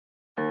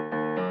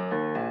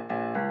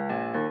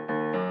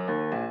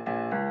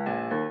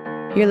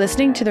You're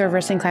listening to the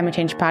Reversing Climate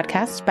Change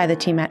podcast by the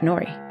team at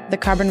Nori, the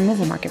carbon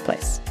removal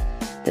marketplace.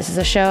 This is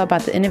a show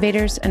about the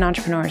innovators and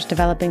entrepreneurs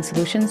developing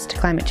solutions to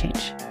climate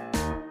change.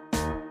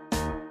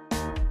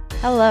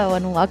 Hello,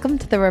 and welcome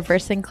to the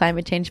Reversing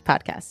Climate Change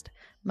podcast.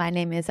 My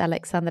name is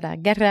Alexandra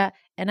Guerra,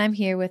 and I'm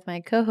here with my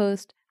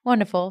co-host,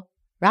 wonderful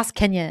Ross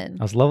Kenyon.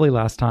 I was lovely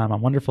last time.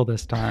 I'm wonderful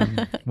this time.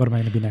 What am I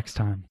going to be next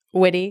time?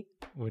 Witty.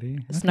 Okay.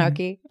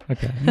 Snarky.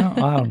 Okay. No,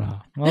 I don't know.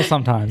 Well,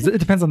 sometimes. It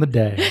depends on the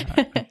day.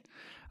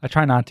 I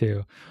try not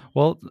to.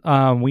 Well,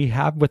 we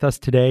have with us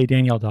today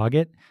Danielle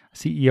Doggett,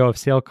 CEO of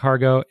Sail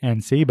Cargo and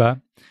Ceiba.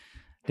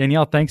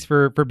 Danielle, thanks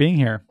for being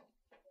here.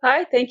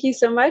 Hi, thank you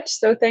so much.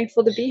 So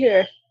thankful to be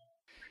here.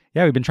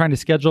 Yeah, we've been trying to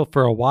schedule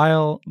for a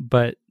while,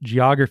 but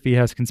geography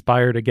has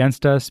conspired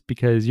against us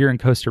because you're in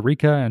Costa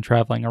Rica and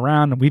traveling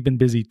around, and we've been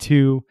busy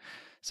too.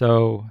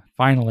 So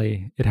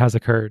finally, it has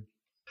occurred.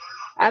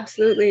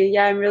 Absolutely.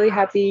 Yeah, I'm really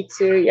happy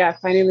to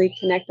finally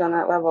connect on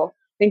that level.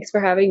 Thanks for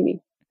having me.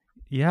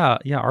 Yeah,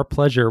 our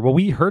pleasure. Well,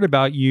 we heard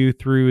about you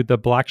through the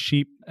Black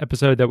Sheep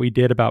episode that we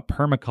did about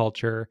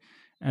permaculture.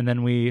 And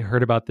then we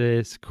heard about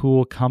this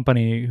cool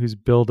company who's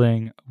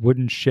building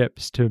wooden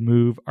ships to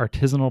move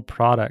artisanal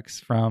products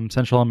from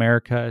Central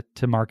America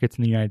to markets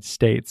in the United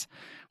States.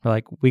 We're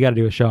like, we got to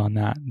do a show on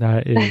that.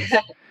 That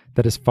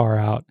is far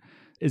out.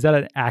 Is that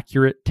an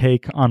accurate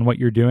take on what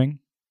you're doing?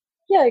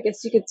 Yeah, I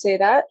guess you could say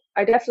that.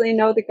 I definitely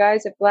know the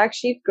guys at Black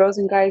Sheep, girls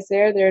and guys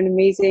there. They're an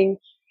amazing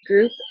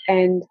group,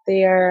 and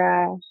they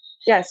are,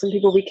 some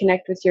people we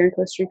connect with here in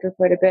Costa Rica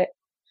quite a bit.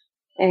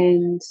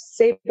 And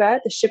Ceiba,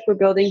 the ship we're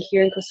building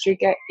here in Costa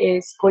Rica,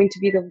 is going to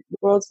be the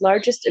world's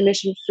largest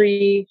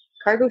emission-free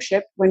cargo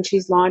ship when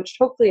she's launched,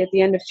 hopefully at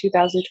the end of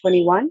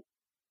 2021.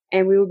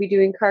 And we will be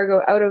doing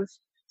cargo out of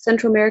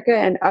Central America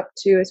and up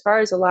to as far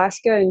as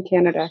Alaska and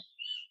Canada.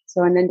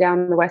 So, and then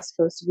down the west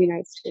coast of the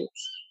United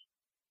States.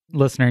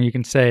 Listener, you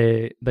can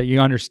say that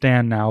you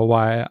understand now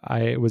why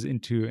I was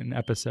into an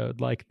episode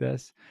like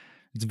this.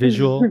 It's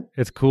visual.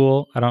 It's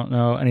cool. I don't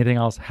know anything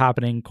else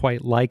happening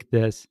quite like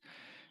this.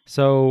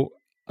 So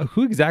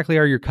who exactly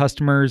are your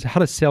customers? How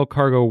does Sail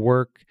Cargo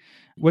work?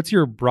 What's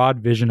your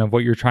broad vision of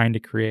what you're trying to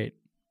create?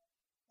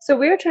 So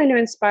we're trying to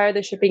inspire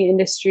the shipping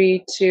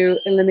industry to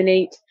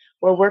eliminate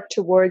or work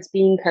towards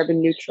being carbon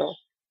neutral.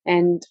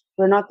 And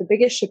we're not the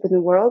biggest ship in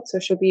the world, so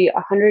she'll be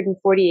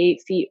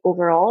 148 feet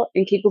overall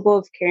and capable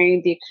of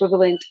carrying the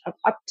equivalent of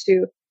up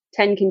to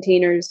 10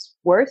 containers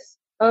worth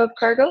of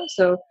cargo.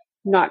 So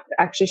not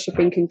actually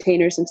shipping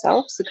containers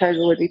themselves. The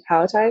cargo would be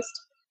palletized.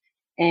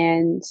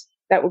 And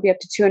that will be up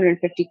to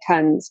 250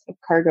 tons of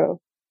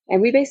cargo.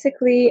 And we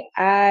basically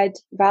add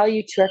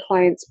value to our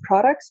clients'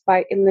 products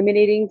by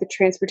eliminating the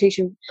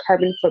transportation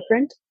carbon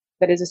footprint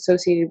that is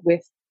associated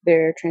with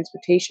their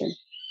transportation.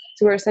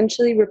 So we're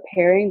essentially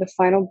repairing the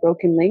final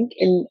broken link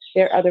in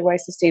their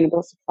otherwise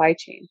sustainable supply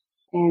chain.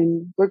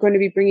 And we're going to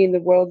be bringing the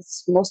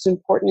world's most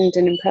important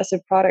and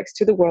impressive products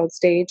to the world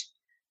stage.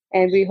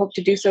 And we hope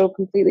to do so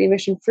completely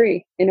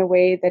emission-free in a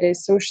way that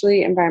is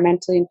socially,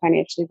 environmentally, and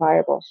financially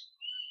viable.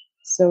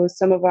 So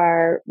some of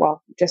our,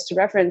 just to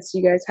reference,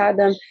 you guys had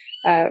them,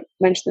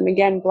 mention them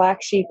again,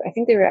 Black Sheep. I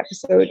think they were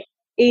episode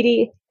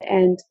 80,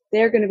 and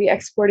they're going to be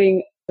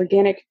exporting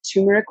organic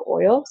turmeric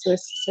oil. So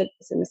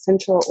it's an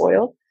essential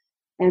oil.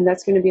 And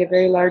that's going to be a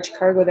very large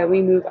cargo that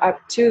we move up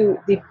to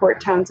the Port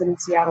Townsend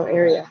and Seattle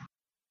area.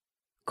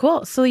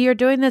 Cool. So you're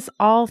doing this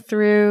all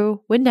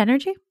through wind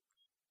energy?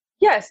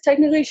 Yes,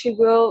 technically she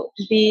will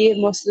be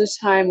most of the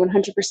time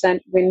 100%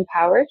 wind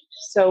powered.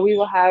 So we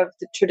will have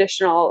the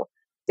traditional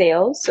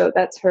sails. So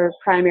that's her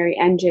primary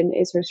engine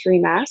is her 3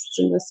 masts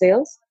and the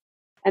sails.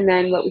 And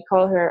then what we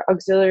call her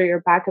auxiliary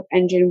or backup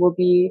engine will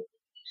be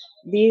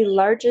the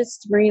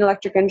largest marine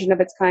electric engine of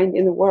its kind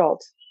in the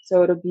world.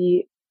 So it'll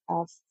be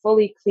a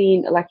fully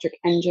clean electric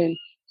engine,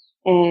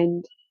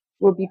 and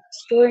we'll be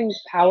storing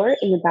power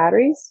in the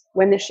batteries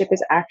when the ship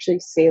is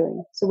actually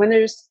sailing. So when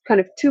there's kind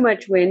of too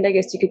much wind, I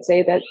guess you could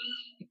say that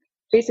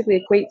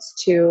basically equates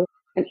to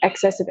an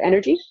excess of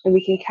energy, and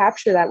we can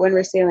capture that when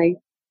we're sailing.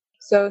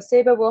 So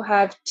Ceiba will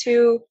have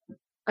 2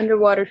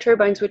 underwater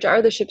turbines, which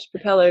are the ship's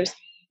propellers.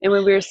 And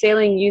when we're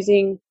sailing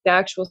using the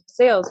actual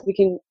sails, we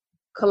can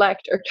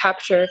collect or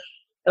capture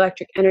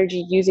electric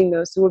energy using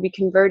those. So we'll be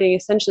converting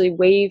essentially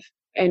wave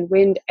and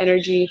wind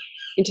energy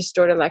into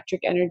stored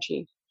electric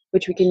energy,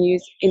 which we can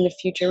use in the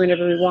future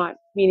whenever we want,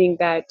 meaning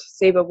that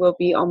Ceiba will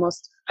be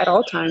almost at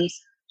all times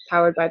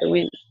powered by the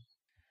wind.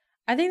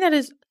 I think that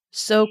is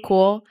so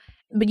cool.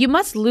 But you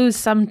must lose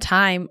some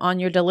time on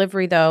your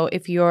delivery, though,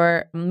 if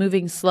you're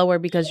moving slower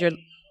because you're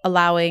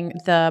allowing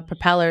the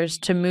propellers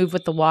to move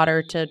with the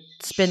water to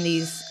spin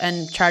these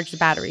and charge the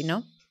battery,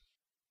 no?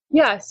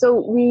 Yeah,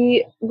 so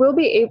they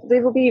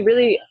will be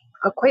really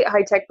quite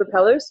high-tech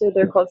propellers. So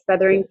they're called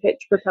feathering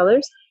pitch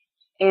propellers.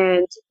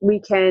 And we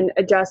can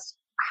adjust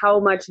how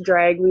much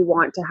drag we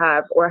want to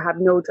have or have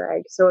no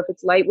drag. So if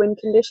it's light wind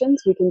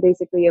conditions, we can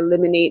basically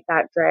eliminate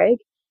that drag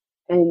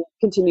and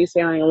continue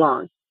sailing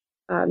along.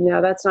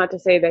 Now, that's not to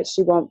say that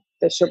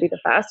she'll be the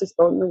fastest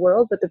boat in the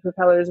world, but the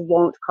propellers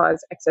won't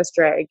cause excess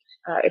drag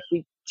if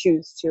we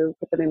choose to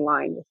put them in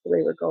line with the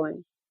way we're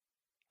going.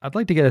 I'd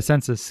like to get a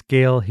sense of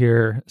scale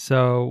here.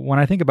 So when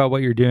I think about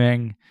what you're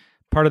doing,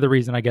 part of the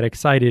reason I get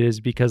excited is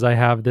because I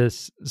have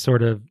this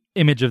sort of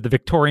image of the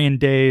Victorian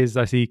days.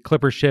 I see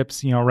clipper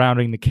ships,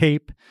 rounding the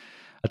Cape.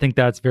 I think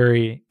that's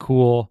very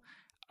cool.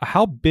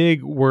 How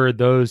big were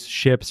those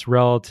ships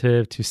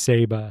relative to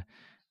Saba?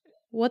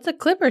 What's a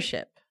clipper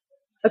ship?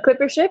 A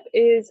clipper ship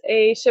is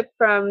a ship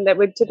that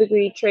would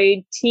typically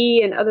trade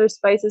tea and other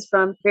spices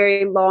from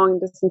very long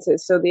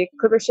distances. So the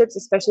clipper ships,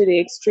 especially the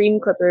extreme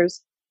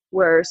clippers,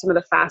 were some of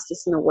the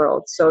fastest in the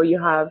world. So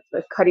you have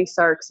the Cutty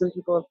Sark, some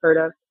people have heard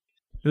of.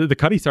 The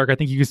Cutty Sark, I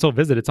think you can still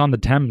visit. It's on the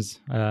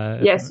Thames.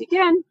 Yes, you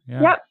can.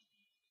 Yeah. Yep.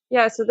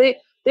 Yeah, so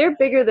they're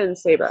bigger than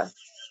Saba.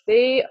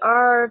 They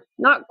are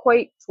not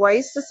quite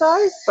twice the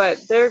size,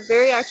 but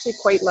they're actually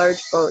quite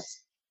large boats.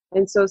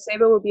 And so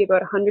Saba will be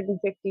about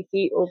 150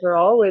 feet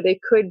overall, where they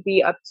could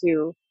be up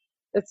to,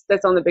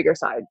 that's on the bigger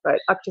side, but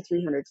up to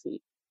 300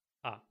 feet.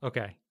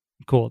 Okay.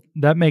 Cool.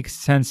 That makes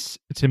sense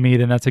to me.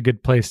 Then that's a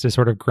good place to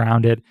sort of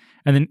ground it.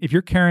 And then if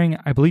you're carrying,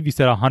 I believe you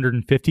said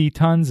 150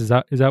 tons. Is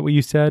that what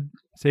you said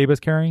Saba's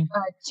carrying?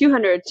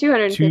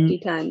 250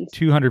 tons.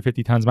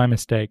 250 tons. My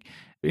mistake.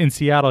 In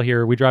Seattle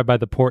here, we drive by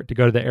the port to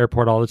go to the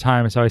airport all the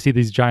time. So I see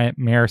these giant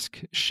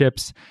Maersk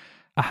ships.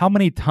 How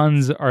many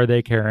tons are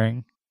they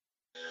carrying?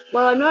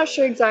 Well, I'm not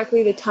sure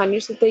exactly the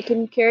tonnage that they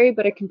can carry,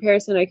 but a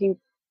comparison I can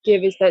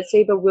give is that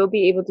Saba will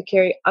be able to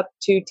carry up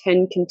to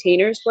 10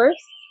 containers worth.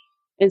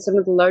 And some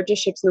of the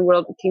largest ships in the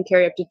world can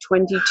carry up to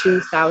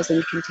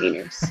 22,000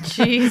 containers.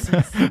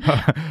 Jesus.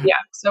 Yeah,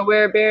 so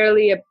we're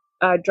barely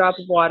a drop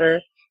of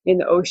water in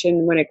the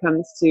ocean when it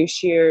comes to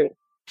sheer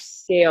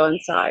scale and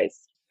size.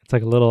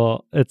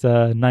 It's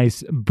a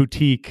nice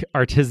boutique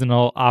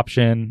artisanal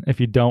option if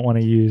you don't want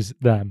to use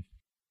them.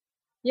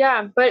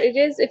 Yeah, but it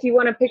is, if you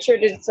want to picture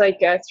it, it's like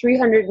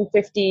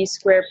 350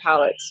 square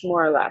pallets,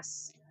 more or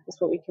less, is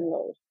what we can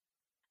load.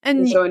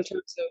 And so in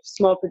terms of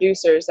small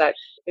producers,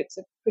 it's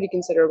a pretty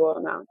considerable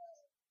amount.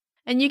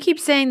 And you keep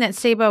saying that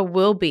Saba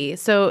will be.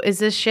 So is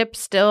this ship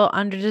still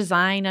under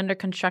design, under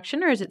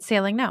construction, or is it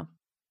sailing now?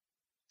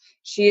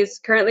 She is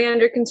currently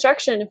under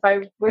construction. If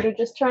I were to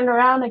just turn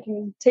around, I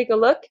can take a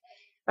look.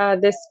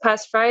 This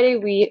past Friday,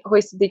 we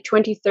hoisted the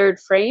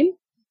 23rd frame.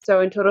 So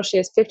in total, she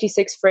has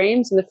 56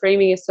 frames, and the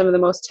framing is some of the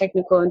most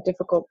technical and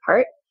difficult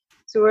part.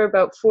 So we're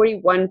about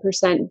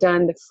 41%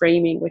 done the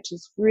framing, which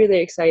is really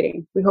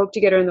exciting. We hope to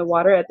get her in the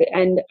water at the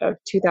end of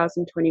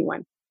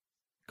 2021.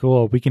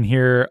 Cool. We can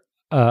hear,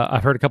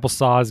 I've heard a couple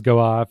saws go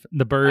off.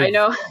 The birds, I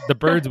know. The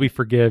birds we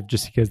forgive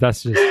just because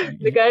that's just...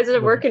 The guys that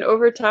are working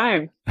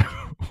overtime.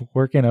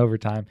 Working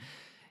overtime.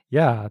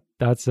 Yeah,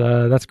 that's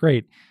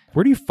great.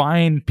 Where do you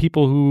find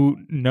people who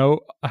know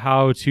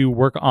how to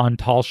work on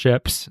tall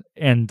ships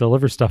and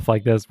deliver stuff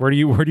like this? Where do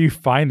you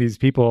find these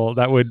people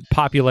that would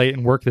populate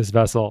and work this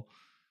vessel?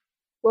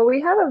 Well,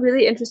 we have a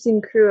really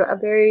interesting crew, a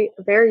very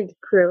varied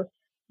crew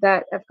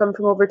that have come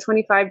from over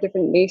 25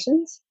 different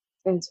nations.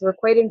 And so we're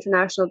quite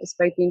international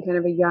despite being kind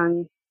of a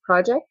young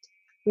project.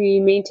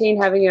 We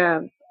maintain having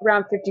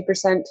around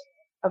 50%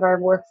 of our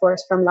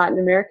workforce from Latin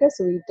America.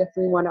 So we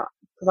definitely want to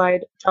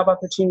provide job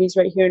opportunities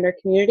right here in our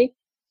community.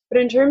 But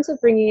in terms of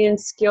bringing in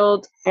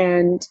skilled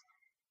and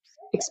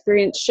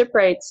experienced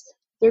shipwrights,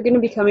 they're going to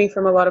be coming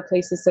from a lot of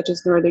places such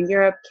as Northern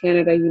Europe,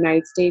 Canada,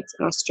 United States,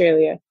 and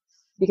Australia,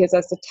 because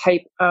that's the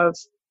type of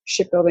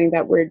shipbuilding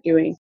that we're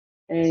doing.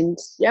 And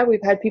yeah, we've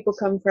had people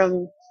come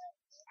from,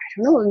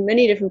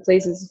 many different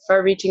places,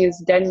 far reaching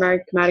as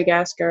Denmark,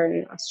 Madagascar,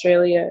 and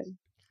Australia.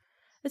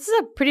 This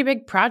is a pretty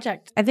big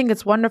project. I think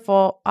it's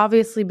wonderful,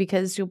 obviously,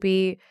 because you'll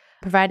be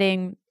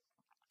providing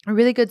a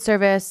really good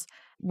service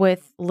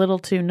with little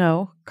to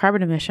no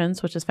carbon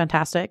emissions, which is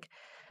fantastic.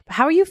 But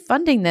how are you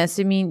funding this?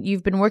 I mean,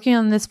 you've been working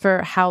on this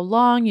for how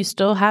long? You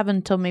still have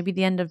until maybe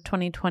the end of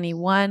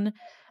 2021.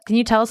 Can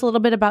you tell us a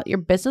little bit about your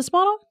business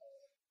model?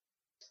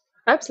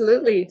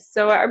 Absolutely.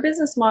 So our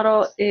business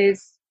model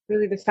is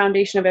really the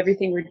foundation of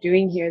everything we're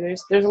doing here.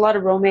 There's a lot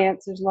of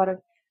romance. There's a lot of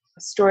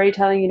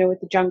storytelling,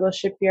 with the Jungle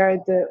Shipyard,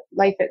 the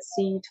life at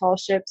sea, tall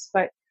ships.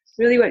 But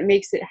really what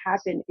makes it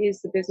happen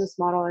is the business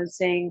model and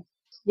saying,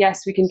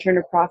 yes, we can turn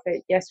a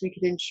profit. Yes, we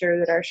can ensure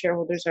that our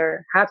shareholders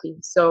are happy.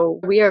 So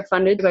we are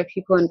funded by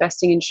people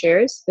investing in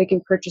shares. They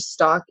can purchase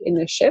stock in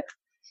the ship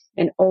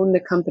and own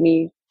the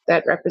company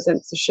that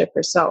represents the ship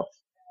herself.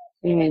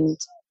 And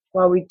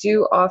while we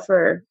do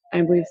offer,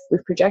 and we've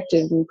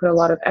projected and we put a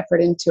lot of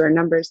effort into our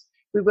numbers,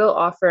 we will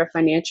offer a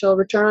financial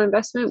return on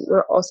investment.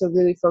 We're also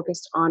really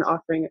focused on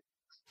offering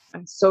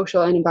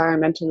social and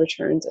environmental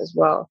returns as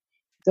well.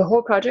 The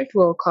whole project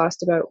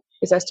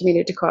is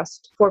estimated to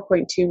cost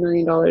 $4.2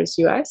 million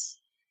US,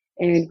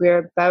 and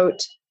we're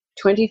about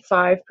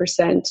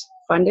 25%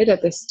 funded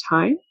at this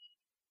time.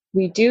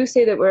 We do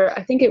say that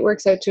I think it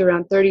works out to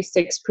around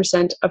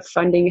 36% of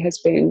funding has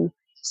been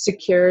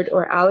secured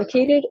or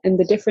allocated, and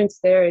the difference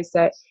there is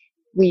that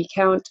we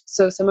count,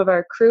 so some of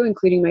our crew,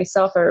 including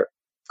myself, are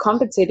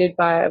compensated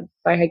by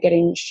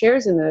getting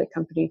shares in the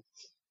company.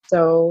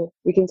 So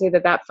we can say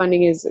that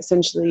funding is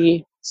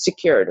essentially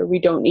secured, or we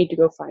don't need to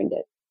go find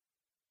it.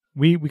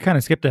 We kind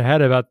of skipped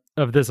ahead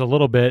of this a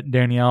little bit,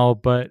 Danielle,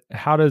 but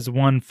how does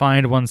one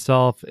find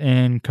oneself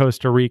in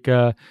Costa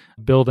Rica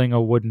building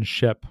a wooden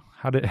ship?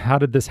 How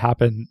did this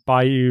happen?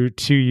 By you,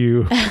 to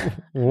you?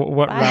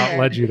 What route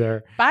led you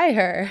there? By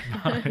her.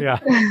 Yeah.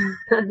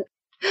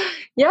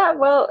 Yeah,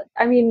 well,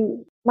 I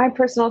mean, my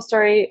personal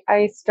story,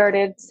 I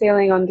started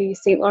sailing on the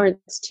St.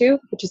 Lawrence II,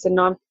 which is a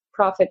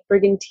non-profit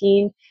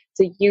brigantine.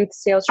 It's a youth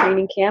sail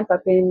training camp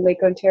up in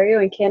Lake Ontario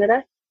in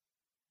Canada.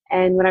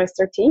 And when I was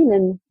 13,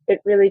 and it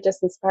really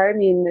just inspired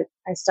me, and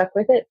I stuck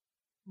with it.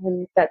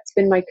 And that's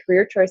been my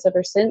career choice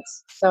ever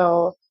since.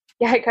 So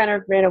yeah, I kind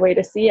of ran away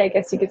to sea, I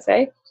guess you could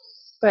say.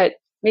 But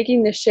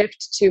making the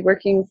shift to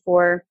working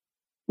for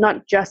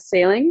not just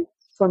sailing,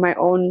 for my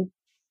own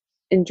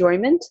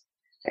enjoyment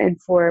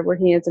and for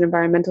working as an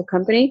environmental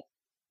company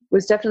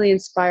was definitely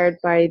inspired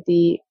by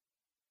the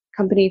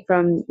company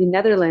from the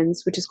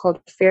Netherlands, which is called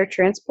Fair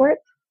Transport,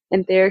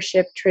 and their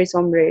ship Tres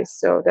Hombres.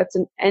 So that's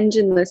an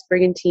engineless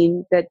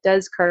brigantine that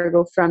does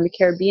cargo from the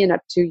Caribbean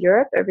up to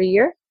Europe every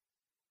year.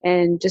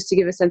 And just to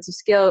give a sense of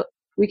scale,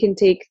 we can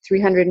take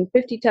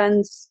 350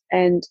 tons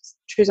and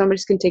Tres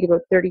Hombres can take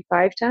about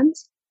 35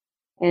 tons.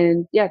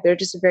 And yeah, they're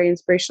just a very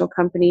inspirational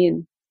company.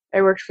 And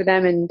I worked for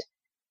them and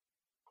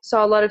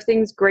saw a lot of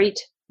things,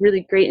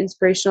 really great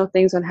inspirational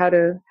things on how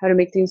to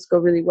make things go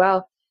really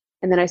well.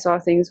 And then I saw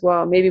things,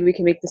 well, maybe we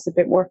can make this a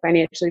bit more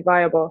financially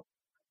viable,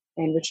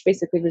 and which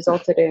basically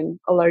resulted in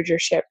a larger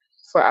ship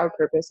for our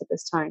purpose at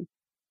this time.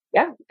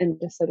 Yeah, and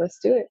just said, let's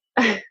do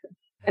it.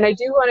 And I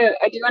do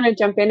want to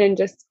jump in and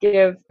just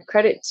give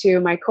credit to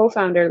my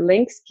co-founder,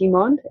 Lynx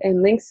Guimond,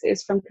 and Lynx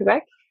is from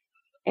Quebec,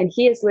 and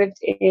he has lived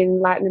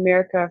in Latin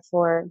America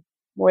for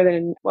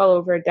well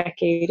over a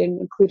decade, and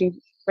including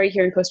right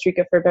here in Costa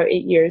Rica for about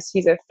 8 years.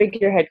 He's a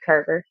figurehead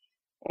carver.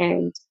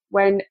 And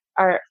when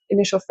our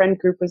initial friend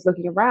group was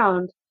looking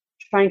around,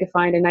 trying to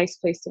find a nice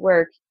place to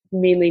work,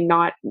 mainly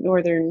not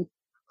northern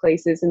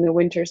places in the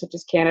winter, such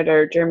as Canada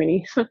or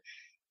Germany,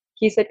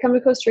 he said, come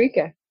to Costa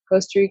Rica.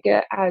 Costa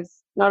Rica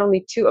has not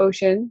only 2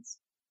 oceans,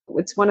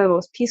 it's one of the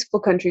most peaceful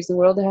countries in the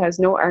world. It has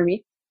no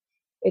army.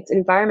 It's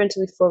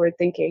environmentally forward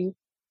thinking.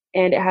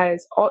 And it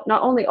has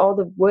not only all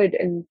the wood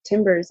and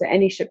timbers that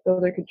any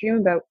shipbuilder could dream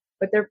about,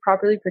 but they're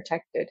properly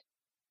protected.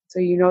 So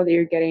you know that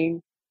you're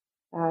getting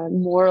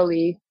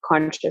morally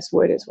conscious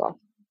wood as well.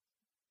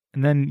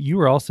 And then you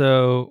were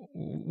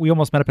we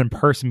almost met up in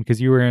person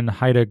because you were in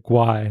Haida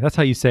Gwaii. That's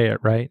how you say it,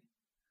 right?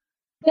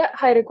 Yeah,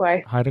 Haida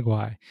Gwaii. Haida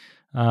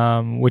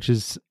Gwaii, which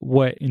is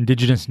what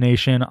indigenous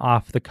nation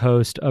off the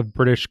coast of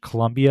British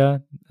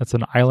Columbia. That's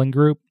an island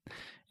group.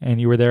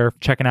 And you were there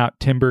checking out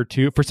timber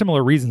too, for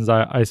similar reasons,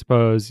 I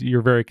suppose.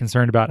 You're very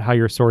concerned about how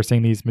you're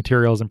sourcing these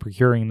materials and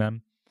procuring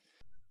them.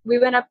 We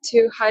went up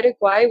to Haida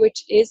Gwaii,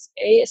 which is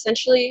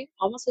essentially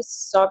almost a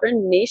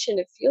sovereign nation.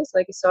 It feels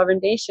like a sovereign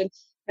nation,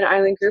 an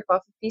island group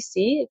off of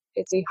BC.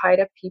 It's a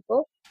Haida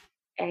people.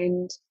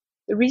 And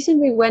the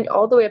reason we went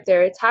all the way up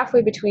there, it's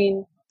halfway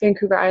between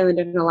Vancouver Island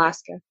and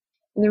Alaska.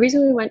 And the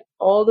reason we went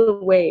all the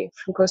way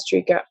from Costa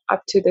Rica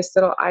up to this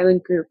little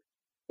island group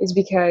is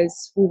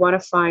because we want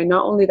to find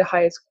not only the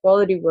highest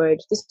quality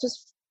wood, this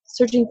was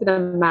searching for the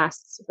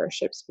masts of our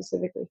ship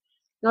specifically,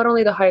 not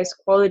only the highest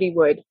quality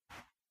wood,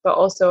 but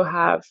also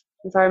have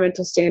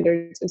environmental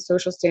standards and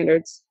social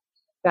standards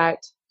that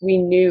we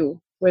knew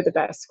were the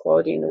best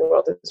quality in the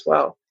world as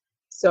well.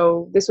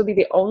 So this will be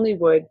the only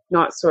wood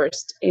not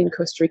sourced in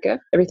Costa Rica.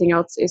 Everything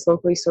else is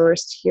locally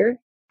sourced here,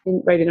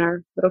 right in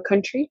our little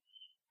country.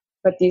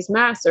 But these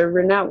masts are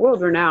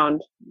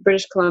world-renowned.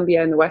 British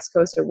Columbia and the West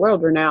Coast are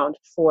world-renowned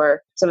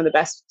for some of the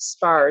best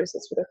spars.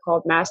 That's what they're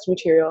called, mast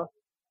material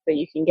that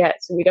you can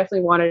get. So we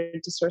definitely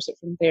wanted to source it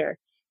from there.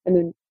 And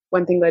then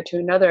one thing led to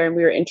another, and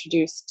we were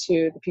introduced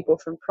to the people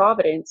from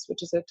Providence,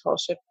 which is a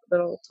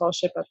little tall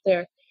ship up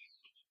there,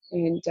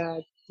 and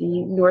the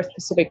North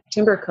Pacific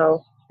Timber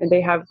Co. And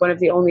they have one of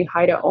the only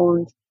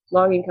Haida-owned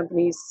logging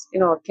companies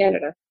in all of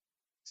Canada,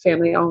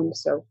 family-owned.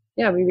 So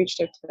yeah, we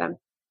reached out to them.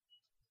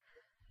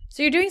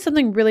 So you're doing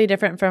something really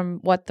different from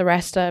what the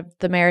rest of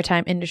the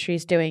maritime industry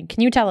is doing.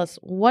 Can you tell us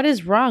what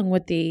is wrong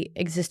with the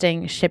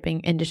existing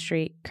shipping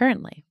industry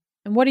currently?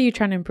 And what are you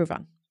trying to improve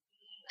on?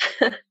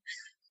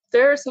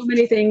 There are so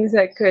many things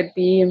that could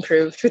be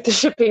improved with the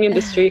shipping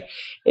industry.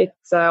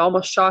 It's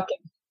almost shocking.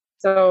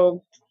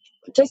 So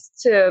just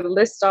to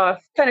list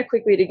off kind of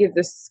quickly to give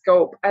the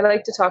scope, I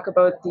like to talk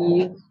about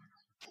the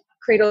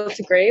cradle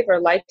to grave or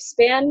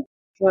lifespan.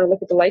 If you want to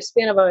look at the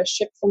lifespan of a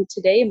ship from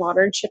today,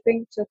 modern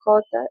shipping to call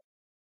it that,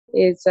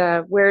 is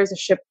where is a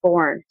ship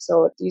born?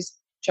 So these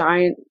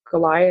giant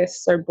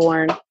Goliaths are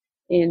born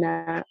in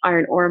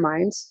iron ore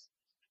mines,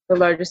 the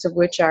largest of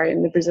which are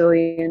in the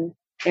Brazilian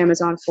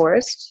Amazon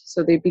forest.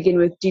 So they begin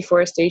with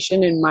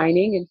deforestation and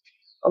mining and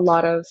a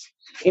lot of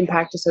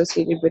impact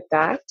associated with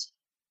that.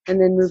 And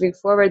then moving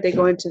forward, they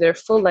go into their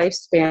full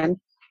lifespan,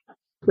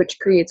 which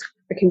creates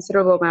a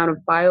considerable amount of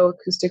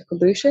bioacoustic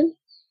pollution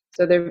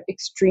So they're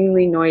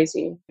extremely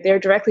noisy. They're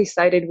directly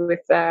cited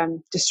with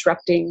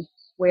disrupting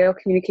whale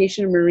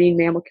communication and marine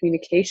mammal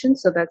communication.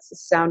 So that's the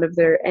sound of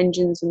their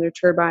engines and their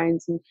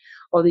turbines and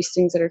all these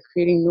things that are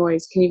creating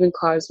noise can even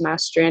cause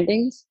mass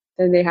strandings.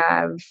 Then they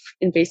have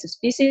invasive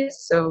species.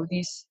 So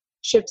these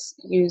ships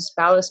use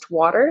ballast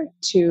water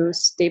to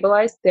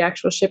stabilize the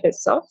actual ship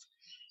itself.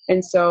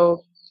 And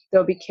so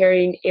they'll be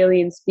carrying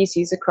alien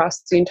species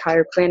across the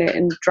entire planet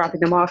and dropping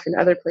them off in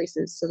other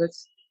places. So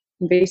that's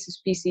invasive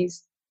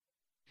species.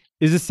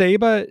 Is a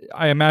Saba,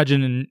 I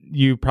imagine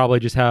you probably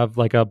just have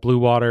like a blue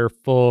water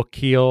full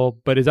keel,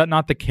 but is that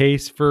not the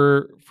case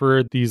for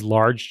these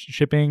large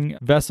shipping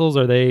vessels?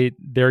 Are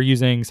they're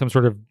using some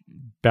sort of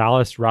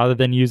ballast rather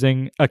than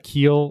using a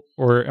keel,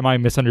 or am I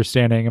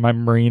misunderstanding? Am I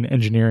marine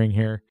engineering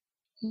here?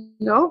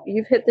 No,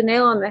 you've hit the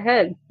nail on the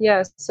head.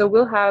 Yes. So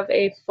we'll have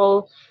a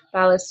full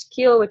ballast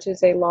keel, which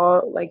is a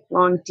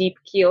long, deep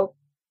keel.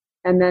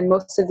 And then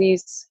most of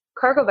these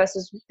cargo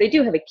vessels, they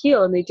do have a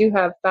keel and they do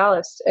have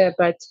ballast,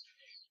 but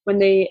when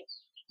they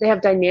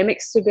have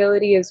dynamic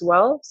stability as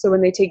well. So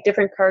when they take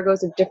different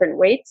cargoes of different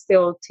weights,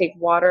 they'll take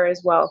water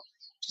as well,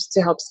 just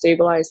to help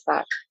stabilize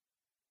that.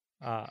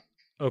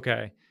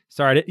 Okay.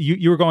 Sorry,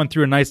 you were going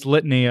through a nice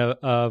litany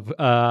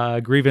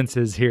of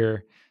grievances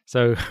here.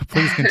 So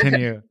please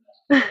continue.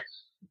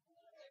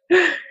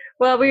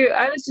 Well,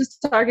 I was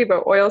just talking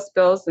about oil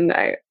spills, and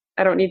I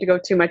don't need to go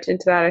too much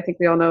into that. I think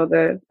we all know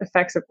the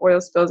effects of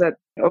oil spills at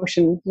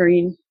ocean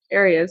marine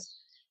areas.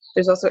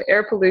 There's also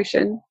air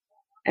pollution,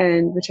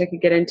 and which I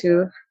could get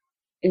into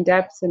in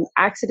depth, and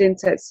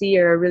accidents at sea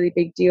are a really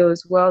big deal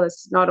as well.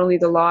 It's not only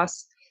the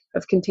loss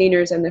of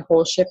containers and the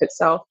whole ship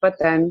itself, but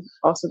then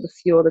also the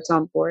fuel that's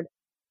on board.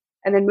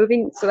 And then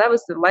so that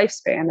was the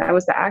lifespan, that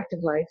was the active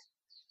life.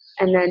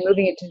 And then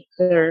moving into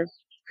their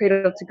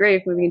cradle to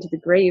grave, moving into the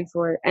grave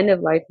or end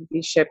of life of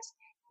these ships,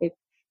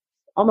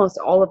 almost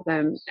all of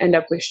them end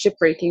up with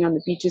shipbreaking on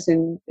the beaches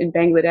in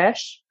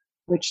Bangladesh,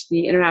 which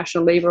the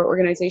International Labour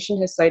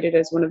Organization has cited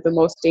as one of the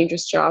most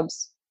dangerous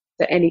jobs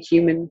that any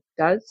human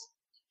does.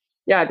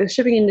 Yeah, the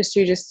shipping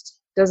industry just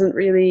doesn't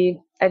really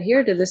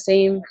adhere to the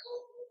same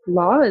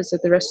laws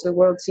that the rest of the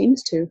world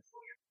seems to.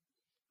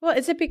 Well,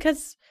 is it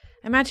because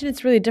I imagine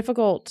it's really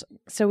difficult?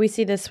 So we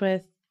see this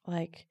with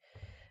like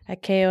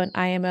ICAO and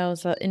IMO,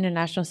 so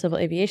International Civil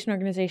Aviation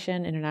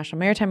Organization, International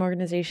Maritime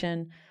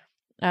Organization.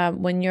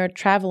 When you're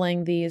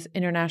traveling these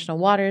international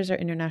waters or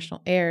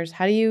international airs,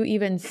 how do you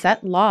even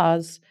set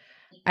laws?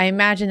 I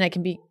imagine that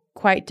can be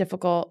quite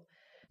difficult.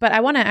 But I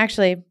want to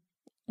actually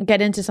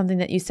get into something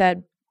that you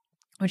said,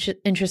 which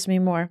interests me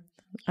more.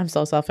 I'm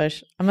so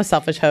selfish. I'm a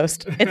selfish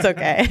host. It's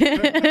okay.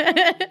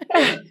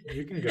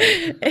 You can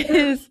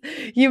go.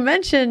 You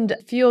mentioned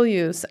fuel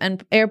use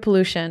and air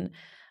pollution.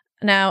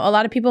 Now, a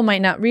lot of people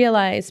might not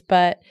realize,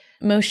 but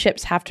most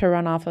ships have to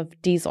run off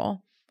of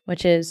diesel,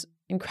 which is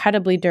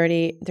incredibly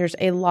dirty. There's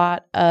a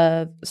lot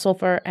of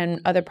sulfur and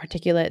other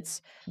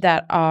particulates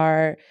that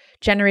are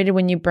generated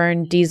when you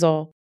burn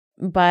diesel.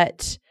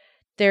 But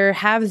there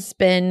has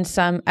been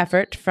some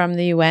effort from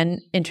the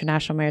UN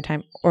International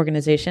Maritime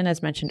Organization,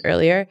 as mentioned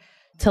earlier,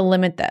 to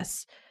limit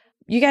this.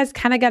 You guys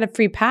kind of got a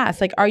free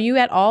pass. Like, are you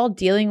at all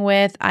dealing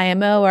with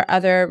IMO or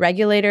other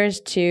regulators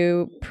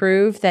to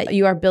prove that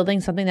you are building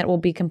something that will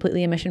be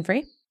completely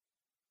emission-free?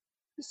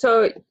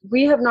 So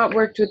we have not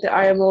worked with the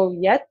IMO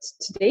yet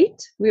to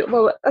date.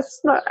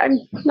 I'm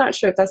not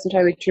sure if that's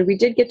entirely true. We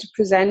did get to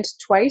present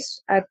twice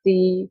at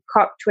the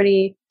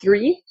COP23,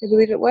 I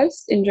believe it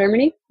was, in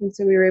Germany. And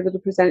so we were able to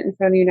present in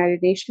front of the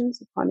United Nations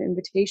upon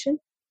invitation.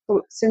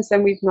 But since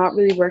then, we've not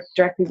really worked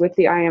directly with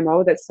the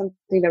IMO. That's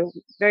something that will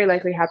very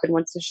likely happen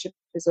once the ship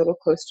is a little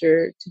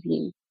closer to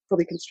being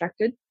fully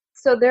constructed.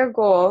 So their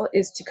goal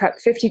is to cut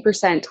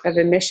 50% of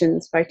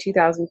emissions by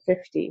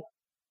 2050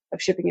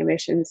 of shipping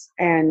emissions.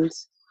 And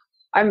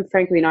I'm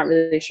frankly not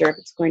really sure if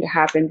it's going to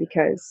happen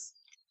because,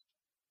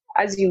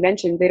 as you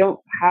mentioned, they don't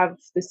have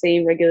the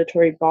same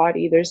regulatory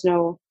body. They're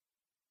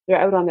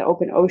out on the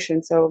open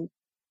ocean, so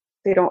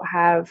they don't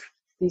have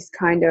these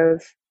kind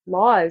of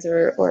laws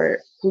or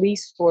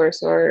police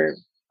force or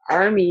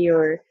army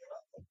or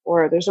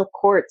there's no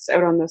courts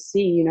out on the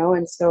sea,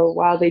 and so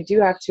while they do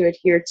have to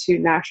adhere to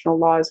national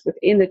laws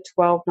within the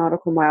 12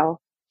 nautical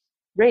mile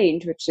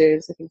range, which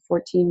is I think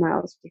 14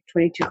 miles,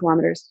 22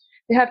 kilometers,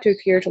 they have to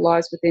adhere to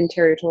laws within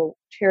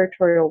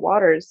territorial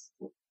waters.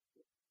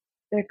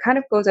 It kind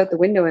of goes out the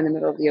window in the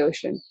middle of the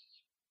ocean.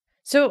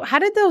 So how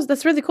did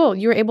that's really cool.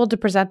 You were able to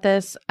present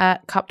this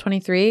at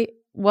COP23.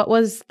 What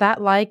was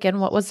that like and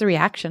what was the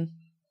reaction?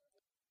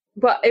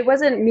 Well, it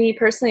wasn't me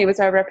personally. It was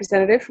our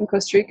representative from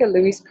Costa Rica,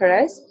 Luis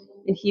Perez,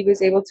 and he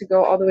was able to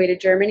go all the way to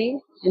Germany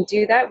and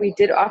do that. We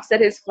did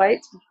offset his flight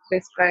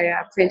by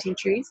planting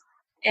trees.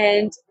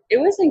 And it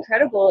was an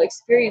incredible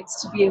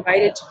experience to be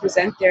invited to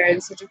present there in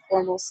such a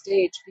formal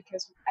stage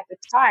because at the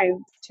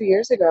time, 2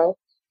 years ago,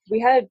 we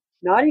had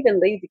not even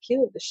laid the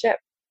keel of the ship.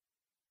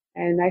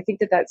 And I think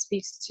that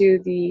speaks to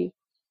the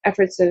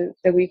efforts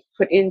that we've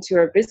put into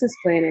our business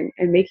plan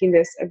and making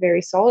this a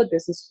very solid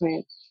business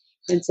plan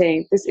and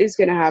saying, this is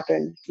going to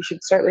happen. You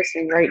should start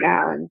listening right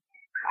now. And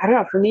I don't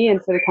know, for me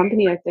and for the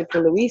company, I think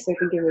for Luis, I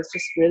think it was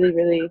just really,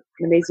 really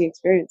an amazing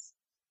experience.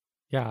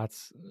 Yeah,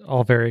 it's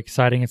all very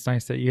exciting. It's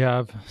nice that you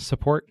have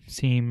support.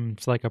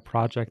 Seems like a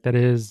project that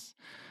is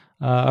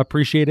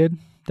appreciated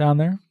down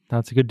there.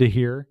 That's good to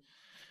hear.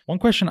 One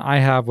question I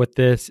have with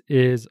this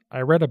is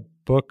I read a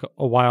book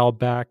a while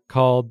back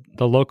called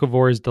The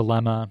Locavore's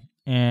Dilemma,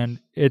 and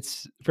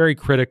it's very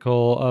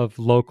critical of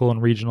local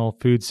and regional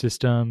food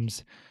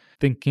systems,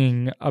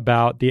 thinking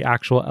about the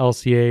actual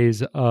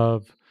LCAs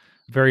of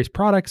various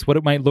products, what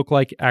it might look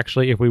like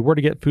actually if we were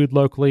to get food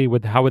locally,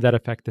 how would that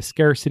affect the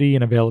scarcity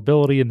and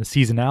availability and the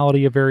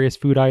seasonality of various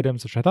food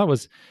items, which I thought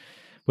was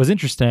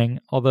interesting,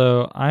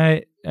 although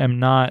I am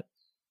not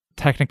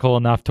technical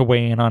enough to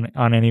weigh in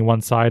on any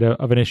one side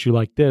of an issue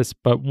like this.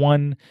 But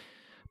one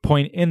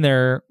point in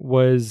there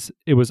was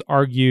it was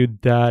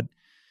argued that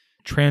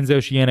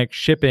transoceanic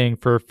shipping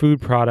for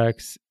food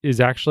products is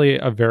actually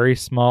a very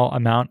small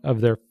amount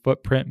of their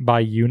footprint by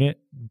unit,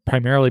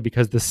 primarily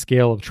because the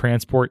scale of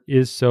transport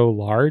is so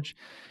large.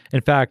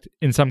 In fact,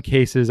 in some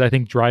cases, I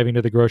think driving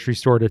to the grocery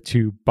store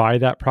to buy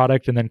that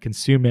product and then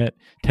consume it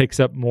takes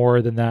up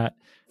more than that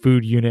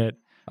food unit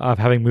of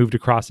having moved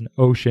across an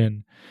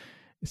ocean.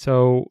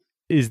 So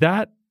is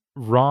that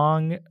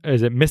wrong?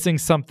 Is it missing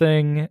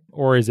something,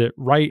 or is it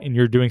right and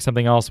you're doing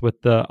something else with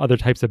the other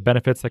types of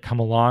benefits that come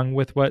along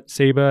with what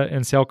Saba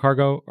and Sail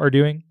Cargo are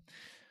doing?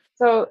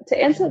 So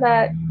to answer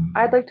that,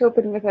 I'd like to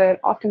open with an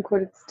often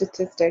quoted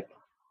statistic.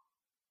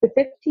 The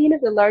 15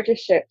 of the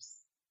largest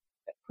ships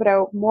put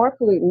out more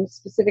pollutants,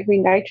 specifically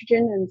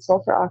nitrogen and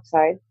sulfur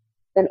oxide,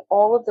 than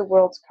all of the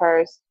world's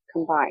cars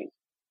combined.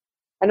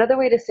 Another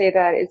way to say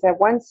that is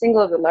that one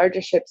single of the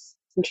largest ships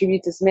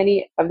contributes as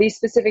many of these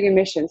specific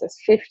emissions as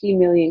 50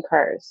 million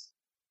cars.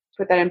 To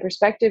put that in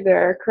perspective,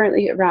 there are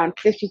currently around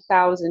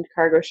 50,000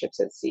 cargo ships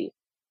at sea.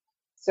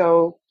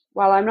 So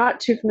while I'm not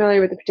too familiar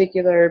with the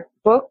particular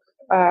book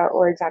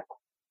or exact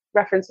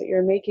reference that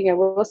you're making, I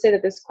will say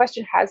that this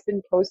question has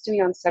been posed to me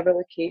on several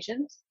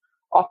occasions,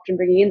 often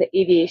bringing in the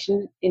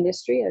aviation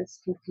industry as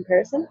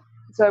comparison.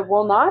 So I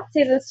will not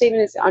say that the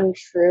statement is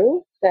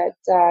untrue, that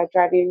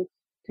driving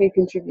can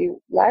contribute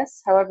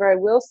less. However, I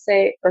will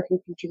say, or can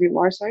contribute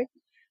more, sorry.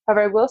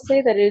 However, I will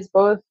say that it is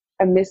both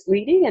a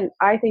misleading and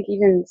I think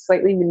even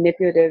slightly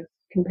manipulative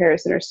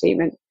comparison or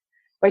statement.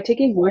 By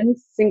taking one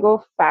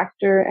single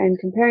factor and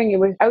comparing it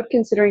without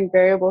considering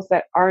variables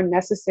that are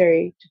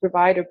necessary to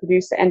provide or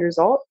produce the end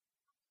result,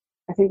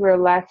 I think we're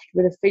left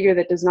with a figure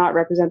that does not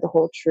represent the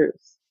whole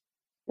truth.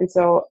 And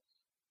so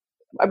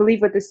I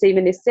believe what this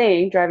statement is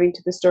saying, driving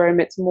to the store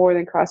emits more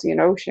than crossing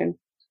an ocean,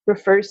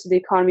 refers to the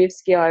economy of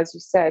scale, as you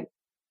said.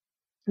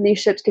 And these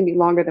ships can be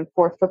longer than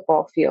 4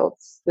 football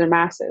fields. They're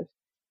massive.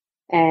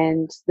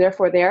 And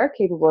therefore, they are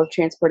capable of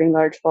transporting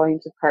large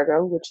volumes of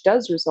cargo, which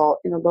does result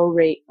in a low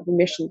rate of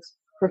emissions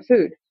per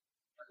food.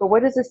 But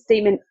what does this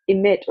statement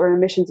emit or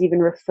emissions even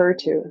refer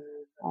to?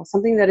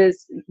 Something that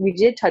we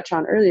did touch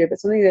on earlier, but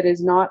something that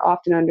is not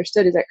often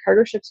understood is that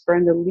cargo ships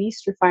burn the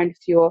least refined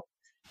fuel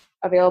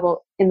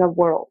available in the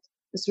world.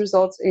 This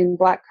results in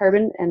black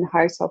carbon and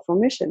high sulfur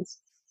emissions,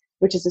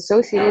 which is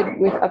associated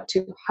with up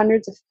to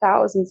hundreds of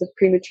thousands of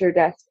premature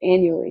deaths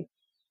annually.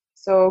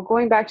 So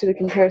going back to the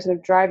comparison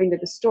of driving to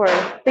the store,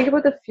 think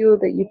about the fuel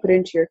that you put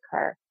into your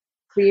car.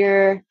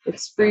 Clear,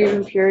 it's free of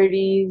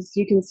impurities,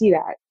 you can see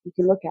that, you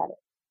can look at it.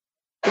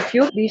 The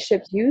fuel these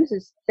ships use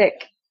is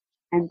thick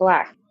and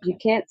black. You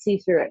can't see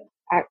through it.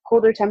 At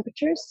colder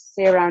temperatures,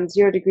 say around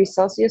 0 degrees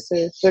Celsius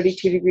or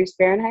 32 degrees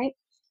Fahrenheit,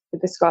 the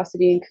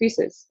viscosity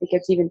increases. It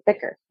gets even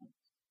thicker.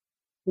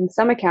 In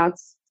some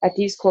accounts, at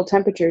these cold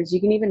temperatures, you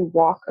can even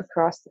walk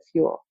across the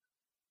fuel.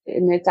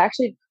 And it's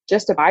actually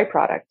just a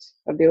byproduct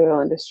of the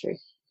oil industry.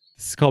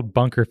 This is called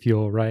bunker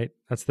fuel, right?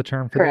 That's the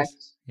term for Correct.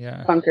 this?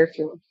 Yeah. Bunker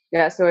fuel.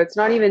 Yeah, so it's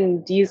not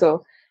even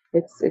diesel.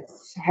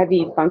 It's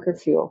heavy bunker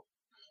fuel.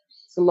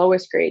 It's the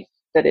lowest grade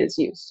that is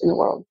used in the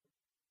world.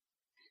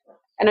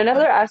 And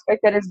another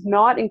aspect that is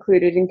not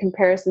included in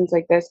comparisons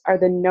like this are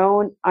the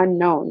known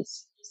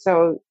unknowns.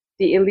 So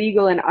the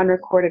illegal and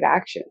unrecorded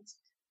actions.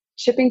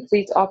 Shipping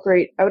fleets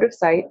operate out of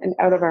sight and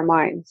out of our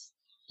minds.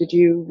 Did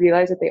you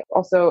realize that they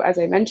also, as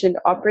I mentioned,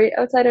 operate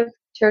outside of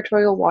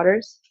territorial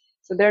waters?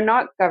 So they're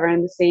not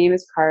governed the same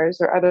as cars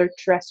or other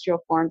terrestrial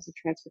forms of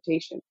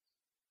transportation.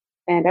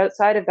 And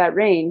outside of that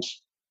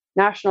range,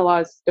 national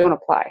laws don't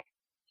apply.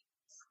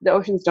 The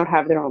oceans don't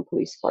have their own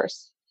police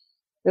force.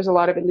 There's a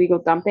lot of illegal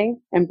dumping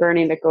and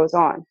burning that goes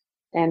on.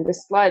 And the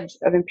sludge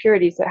of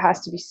impurities that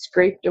has to be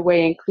scraped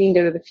away and cleaned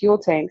out of the fuel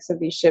tanks of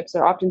these ships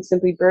are often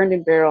simply burned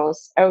in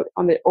barrels out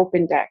on the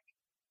open deck.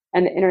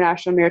 And the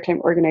International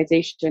Maritime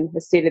Organization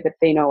has stated that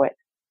they know it.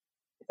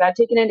 Is that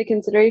taken into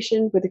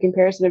consideration with the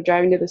comparison of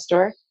driving to the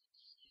store?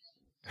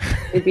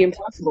 It'd be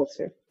impossible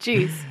to.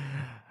 Jeez.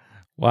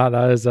 Wow,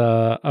 that is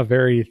a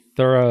very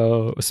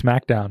thorough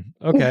smackdown.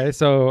 Okay,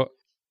 so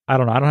I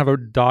don't know. I don't have a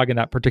dog in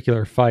that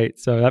particular fight,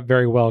 so that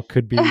very well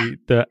could be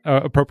the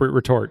appropriate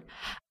retort.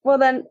 Well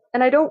then,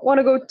 and I don't want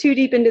to go too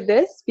deep into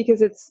this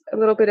because it's a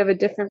little bit of a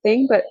different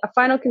thing, but a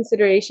final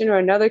consideration or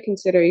another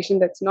consideration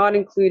that's not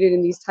included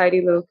in these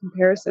tidy little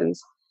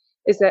comparisons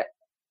is that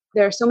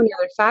there are so many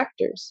other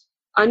factors.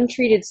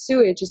 Untreated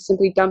sewage is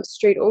simply dumped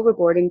straight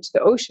overboard into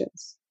the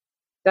oceans.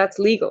 That's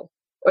legal.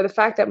 Or the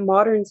fact that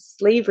modern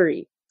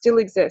slavery still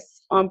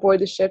exists on board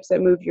the ships that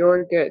move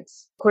your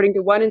goods. According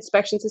to one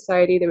inspection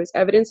society, there was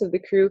evidence of the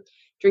crew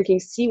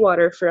drinking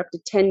seawater for up to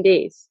 10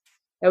 days.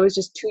 That was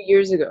just 2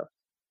 years ago.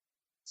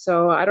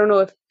 So I don't know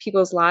if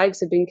people's lives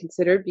have been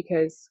considered,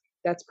 because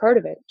that's part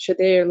of it. Should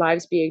their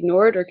lives be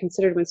ignored or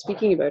considered when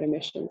speaking about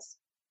emissions?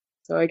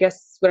 So I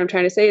guess what I'm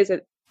trying to say is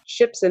that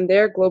ships and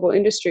their global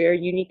industry are a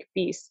unique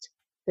beast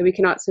that we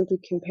cannot simply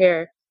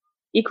compare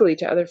equally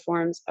to other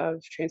forms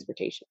of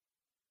transportation.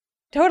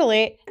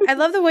 Totally. I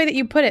love the way that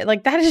you put it.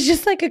 Like, that is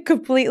just like a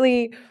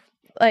completely,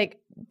 like,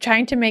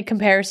 trying to make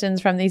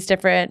comparisons from these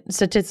different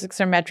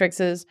statistics or metrics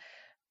is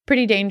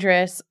pretty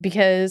dangerous,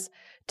 because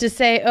to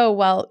say, oh,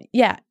 well,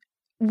 yeah,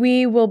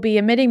 we will be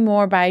emitting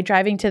more by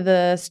driving to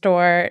the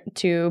store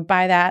to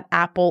buy that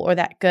apple or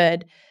that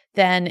good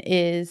than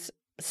is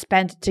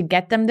spent to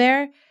get them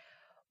there.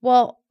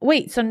 Well,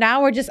 wait, so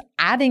now we're just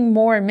adding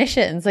more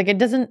emissions. Like, it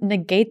doesn't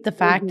negate the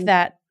fact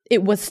that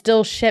it was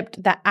still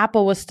shipped, that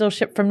apple was still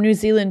shipped from New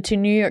Zealand to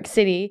New York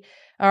City,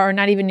 or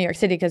not even New York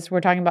City, because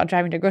we're talking about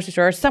driving to a grocery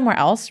store, or somewhere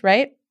else,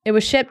 right? It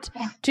was shipped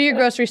to your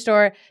grocery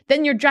store,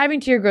 then you're driving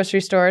to your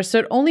grocery store, so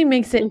it only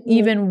makes it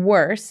even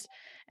worse.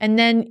 And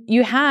then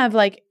you have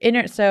like,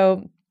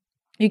 so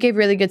you gave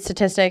really good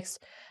statistics,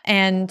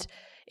 and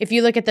if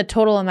you look at the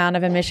total amount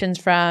of emissions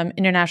from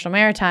international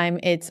maritime,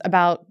 it's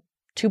about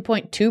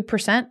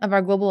 2.2% of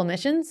our global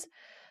emissions.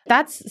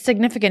 That's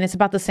significant. It's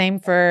about the same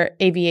for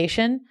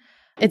aviation.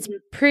 It's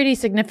pretty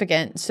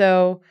significant.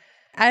 So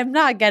I'm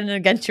not getting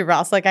against you,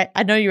 Ross. Like,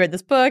 I know you read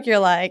this book. You're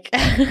like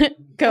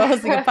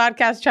co-hosting a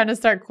podcast, trying to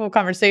start cool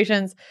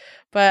conversations.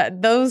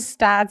 But those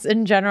stats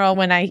in general,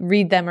 when I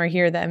read them or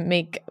hear them,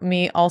 make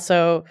me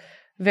also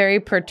very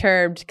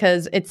perturbed,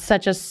 because it's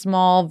such a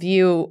small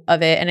view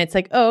of it. And it's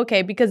like, oh,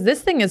 okay, because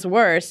this thing is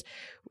worse.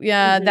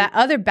 Yeah, that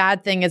other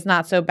bad thing is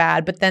not so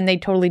bad. But then they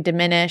totally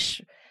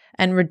diminish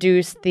and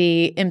reduce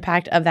the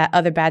impact of that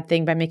other bad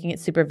thing by making it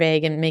super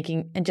vague and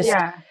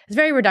it's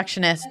very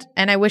reductionist.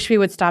 And I wish we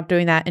would stop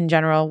doing that in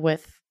general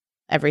with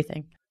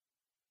everything.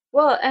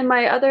 Well, and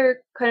my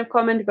other kind of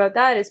comment about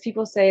that is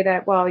people say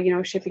that, well,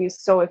 shipping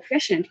is so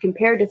efficient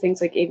compared to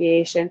things like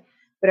aviation.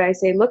 But I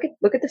say, look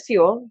at the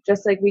fuel,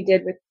 just like we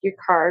did with your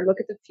car. Look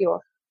at the fuel.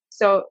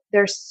 So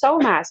they're so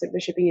massive, the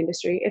shipping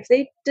industry. If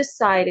they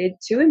decided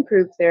to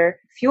improve their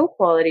fuel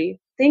quality,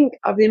 think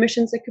of the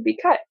emissions that could be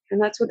cut.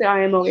 And that's what the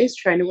IMO is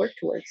trying to work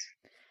towards.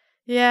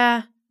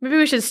 Yeah. Maybe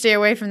we should stay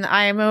away from the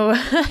IMO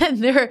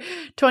and their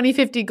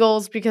 2050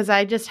 goals, because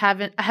I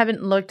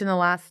haven't looked in the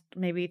last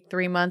maybe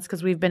 3 months,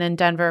 because we've been in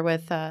Denver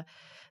with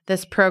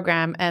this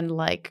program, and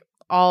like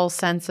all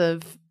sense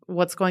of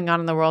what's going on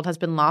in the world has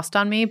been lost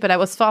on me. But I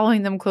was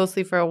following them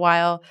closely for a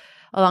while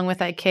along with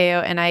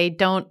ICAO, and I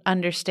don't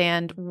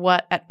understand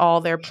what at all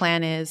their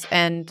plan is.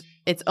 And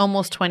it's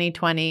almost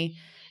 2020.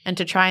 And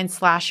to try and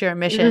slash your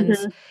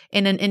emissions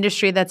in an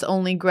industry that's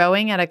only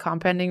growing at a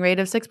compounding rate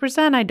of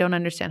 6%, I don't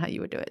understand how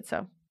you would do it.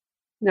 So,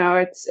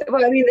 no,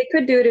 they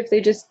could do it if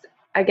they just,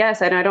 I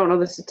guess, and I don't know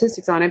the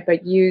statistics on it,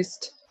 but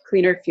used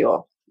cleaner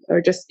fuel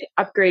or just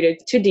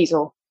upgraded to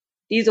diesel.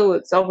 Diesel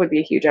itself would be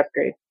a huge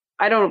upgrade.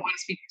 I don't want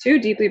to speak too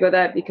deeply about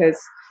that,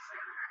 because,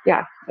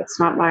 yeah, it's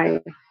not my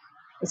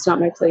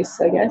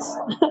place, I guess.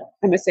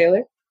 I'm a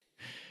sailor.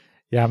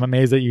 Yeah, I'm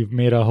amazed that you've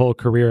made a whole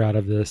career out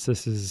of this.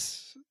 This is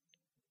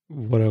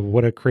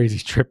what a crazy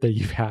trip that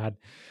you've had.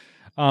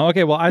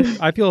 Okay, well,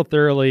 I feel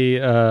thoroughly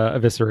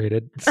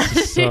eviscerated.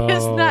 So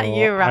it's not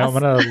you, Ross. I'm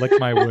gonna lick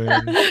my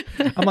wound.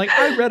 I'm like,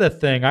 I read a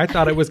thing. I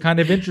thought it was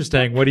kind of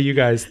interesting. What do you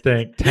guys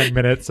think? 10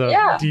 minutes of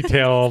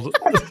detailed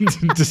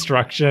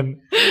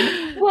destruction.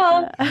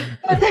 Well,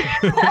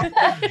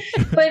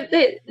 but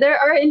there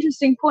are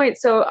interesting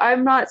points. So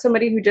I'm not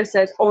somebody who just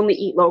says only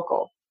eat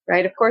local,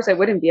 right? Of course I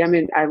wouldn't be. I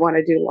mean, I want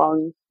to do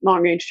long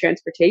range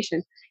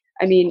transportation.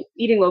 I mean,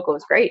 eating local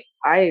is great.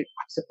 I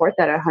support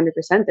that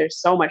 100%.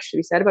 There's so much to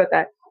be said about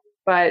that.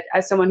 But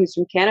as someone who's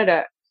from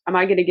Canada, am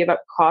I going to give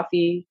up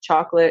coffee,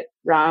 chocolate,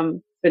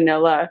 rum,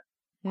 vanilla,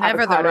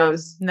 never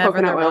avocados,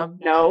 coconut oil?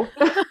 No.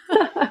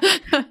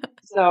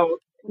 So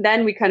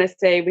then we kind of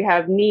say we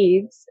have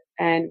needs,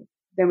 and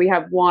then we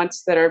have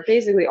wants that are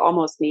basically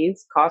almost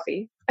needs,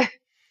 coffee.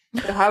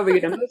 So how are we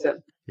going to move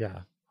them? Yeah.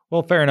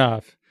 Well, fair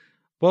enough.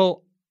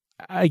 Well,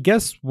 I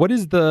guess, what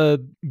is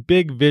the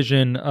big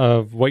vision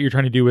of what you're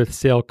trying to do with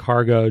Sail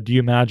Cargo? Do you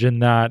imagine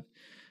that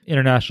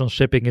international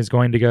shipping is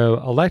going to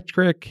go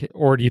electric,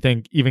 or do you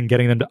think even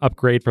getting them to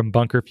upgrade from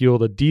bunker fuel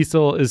to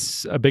diesel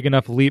is a big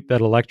enough leap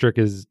that electric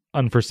is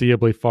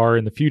unforeseeably far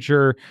in the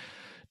future?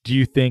 Do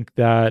you think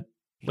that,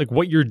 like,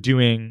 what you're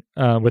doing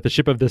with a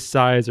ship of this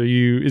size,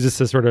 is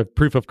this a sort of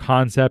proof of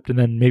concept, and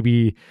then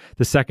maybe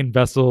the second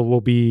vessel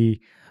will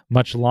be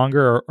much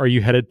longer? Or are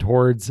you headed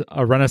towards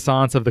a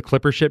renaissance of the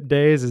clipper ship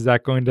days? Is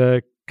that going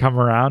to come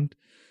around?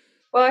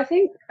 Well, I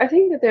think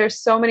that there's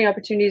so many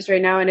opportunities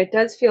right now, and it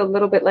does feel a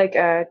little bit like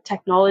a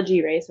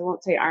technology race. I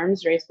won't say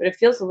arms race, but it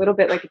feels a little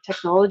bit like a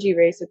technology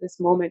race at this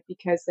moment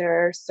because there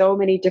are so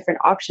many different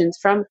options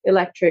from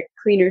electric,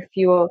 cleaner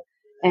fuel,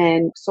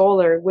 and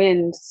solar,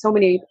 wind. So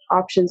many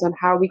options on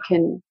how we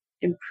can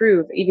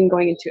improve, even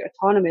going into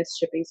autonomous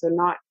shipping. So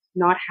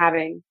not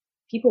having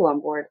people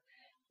on board.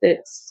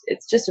 It's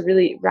just a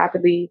really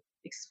rapidly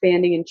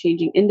expanding and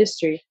changing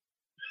industry.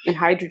 And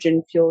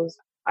hydrogen fuels,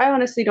 I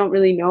honestly don't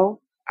really know.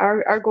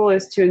 Our goal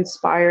is to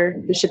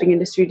inspire the shipping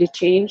industry to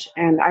change.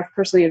 And I've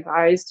personally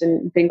advised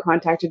and been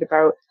contacted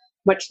about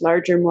much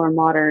larger, more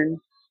modern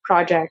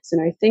projects.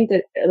 And I think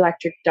that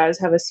electric does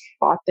have a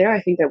spot there.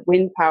 I think that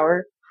wind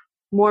power,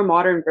 more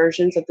modern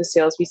versions of the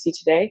sails we see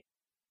today,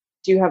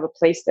 do have a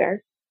place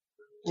there.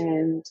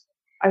 And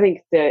I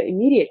think the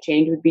immediate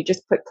change would be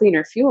just put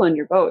cleaner fuel in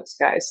your boats,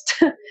 guys.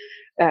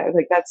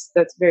 Like that's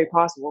very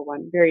possible,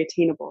 very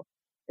attainable.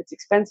 It's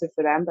expensive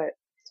for them, but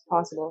it's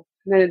possible.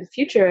 And then in the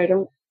future, I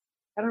don't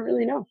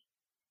really know.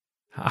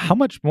 How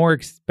much more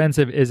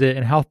expensive is it,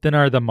 and how thin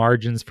are the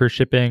margins for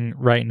shipping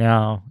right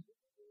now?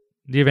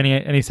 Do you have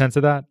any sense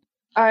of that?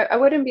 I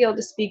wouldn't be able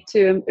to speak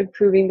to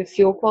improving the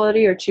fuel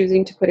quality or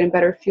choosing to put in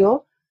better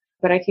fuel,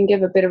 but I can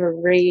give a bit of a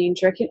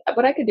range.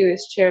 What I could do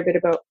is share a bit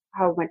about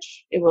how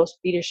much it will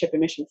be to ship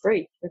emission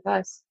free with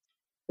us,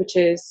 which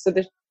is so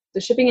the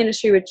shipping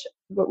industry, which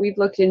what we've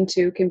looked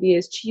into, can be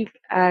as cheap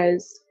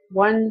as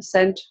 1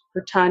 cent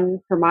per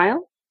ton per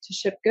mile to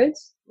ship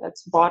goods.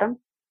 That's bottom.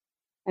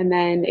 And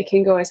then it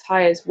can go as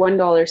high as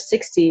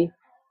 $1.60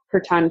 per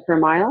ton per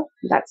mile.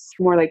 That's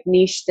more like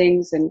niche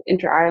things and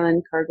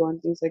inter-island cargo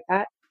and things like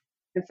that.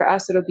 And for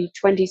us, it'll be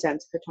 20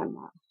 cents per ton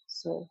mile.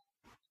 So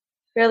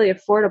fairly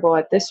affordable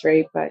at this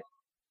rate, but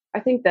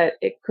I think that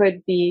it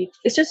could be,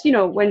 it's just,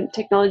 when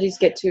technologies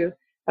get to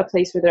a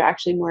place where they're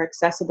actually more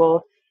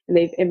accessible and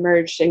they've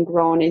emerged and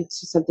grown into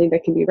something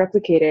that can be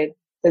replicated,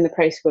 then the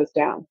price goes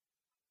down.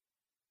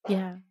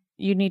 Yeah.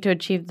 You need to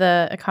achieve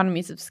the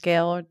economies of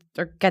scale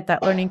or get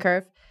that learning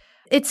curve.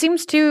 It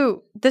seems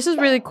this is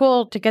really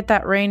cool to get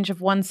that range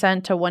of 1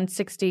 cent to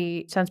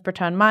 160 cents per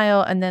ton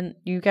mile. And then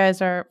you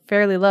guys are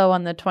fairly low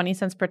on the 20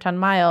 cents per ton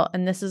mile.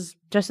 And this is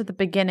just at the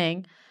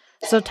beginning.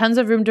 So tons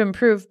of room to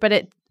improve.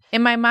 But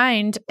in my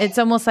mind, it's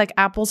almost like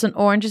apples and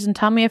oranges. And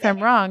tell me if I'm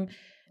wrong.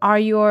 Are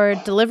your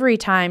delivery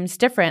times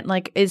different?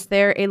 Like, is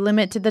there a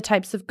limit to the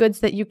types of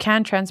goods that you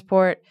can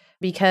transport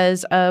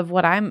because of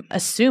what I'm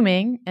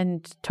assuming,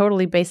 and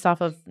totally based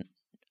off of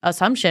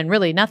assumption,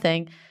 really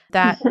nothing,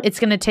 that it's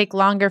going to take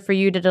longer for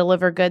you to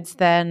deliver goods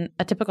than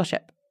a typical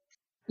ship?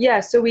 Yeah,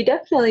 so we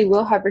definitely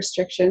will have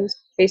restrictions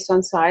based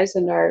on size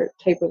and our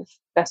type of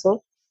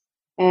vessel.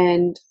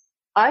 And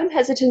I'm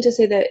hesitant to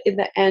say that in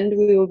the end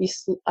we will be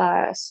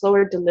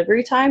slower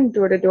delivery time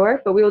door to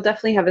door, but we will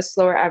definitely have a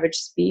slower average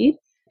speed.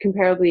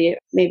 Comparably,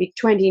 maybe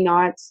 20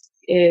 knots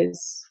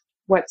is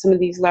what some of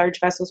these large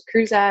vessels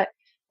cruise at,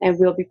 and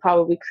we'll be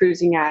probably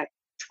cruising at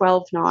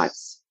 12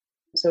 knots.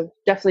 So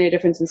definitely a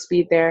difference in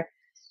speed there.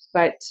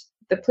 But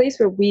the place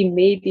where we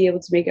may be able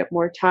to make up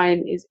more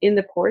time is in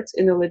the ports,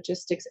 in the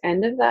logistics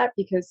end of that,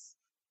 because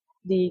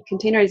the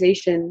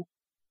containerization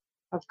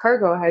of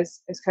cargo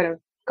has kind of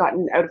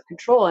gotten out of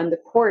control, and the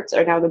ports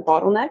are now the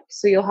bottleneck.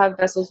 So you'll have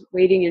vessels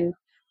waiting in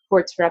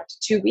ports for up to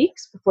 2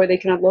 weeks before they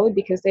can unload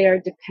because they are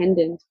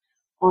dependent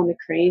on the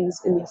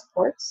cranes in these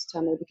ports to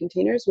unload the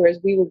containers, whereas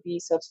we will be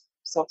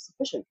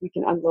self-sufficient. We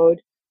can unload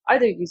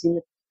either using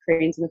the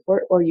cranes in the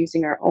port or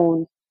using our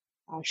own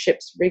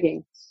ship's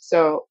rigging.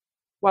 So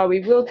while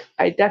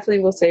I definitely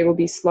will say we'll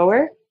be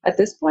slower at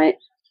this point,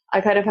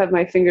 I kind of have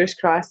my fingers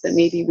crossed that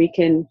maybe we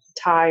can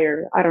tie,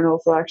 or I don't know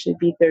if we'll actually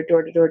beat their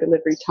door-to-door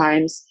delivery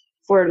times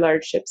for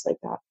large ships like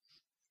that.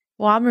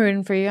 Well, I'm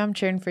rooting for you. I'm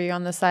cheering for you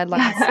on the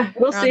sidelines.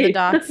 We'll see. On the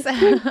docks.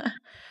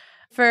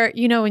 For,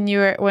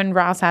 when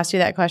Ross asked you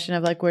that question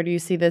of like, where do you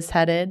see this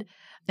headed?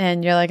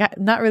 And you're like, I'm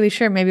not really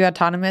sure, maybe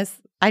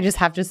autonomous. I just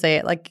have to say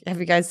it. Like, have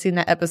you guys seen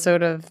that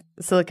episode of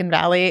Silicon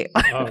Valley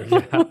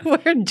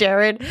where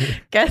Jared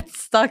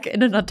gets stuck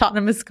in an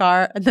autonomous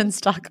car and then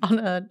stuck on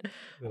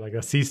like a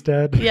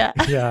seastead? Yeah.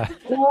 Yeah.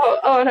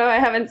 Oh no, I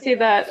haven't seen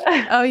that.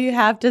 Oh, you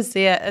have to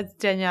see it. It's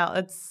Danielle.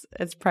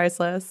 It's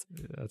priceless.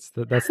 That's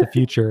the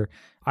future.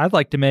 I'd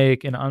like to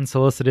make an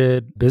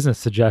unsolicited business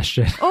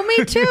suggestion. Oh,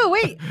 me too.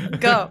 Wait,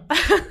 go.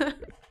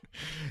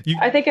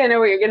 I think I know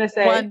what you're going to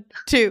say. 1,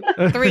 2,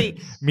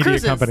 3. Media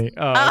Cruises. company.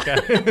 Oh,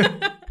 okay.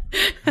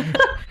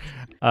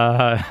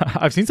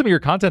 I've seen some of your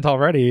content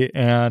already,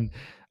 and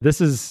this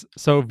is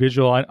so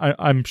visual.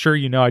 I'm sure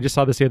you know. I just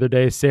saw this the other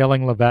day.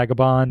 Sailing La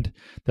Vagabond,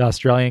 the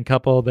Australian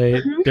couple.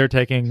 They're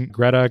taking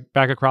Greta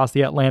back across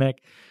the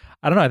Atlantic.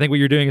 I don't know. I think what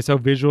you're doing is so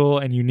visual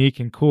and unique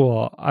and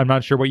cool. I'm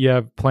not sure what you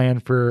have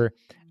planned for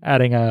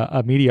adding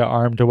a media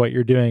arm to what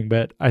you're doing,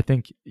 but I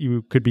think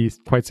you could be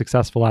quite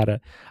successful at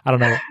it. I don't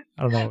know.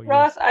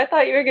 Ross, I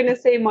thought you were going to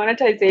say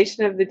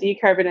monetization of the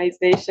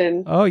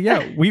decarbonization. Oh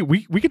yeah,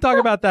 we could talk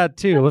about that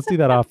too. Let's do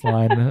that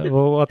offline.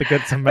 We'll have to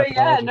get some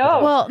methodology.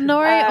 Well,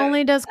 Nori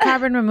only does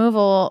carbon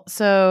removal,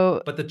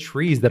 so. But the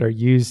trees that are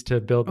used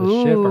to build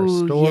the ship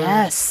are stored.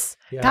 Yes.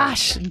 Yeah.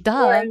 Gosh,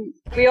 duh. And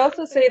we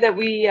also say that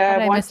we How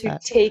did I want miss to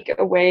that? take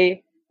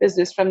away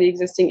business from the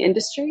existing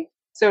industry.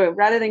 So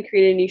rather than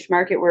create a niche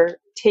market, we're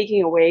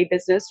taking away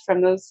business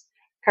from those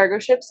cargo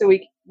ships. So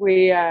we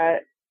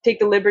take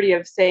the liberty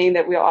of saying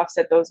that we'll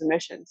offset those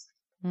emissions.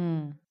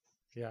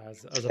 Yeah,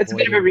 as It's a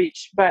bit of a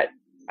reach, but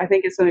I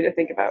think it's something to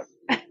think about.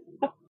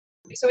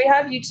 So we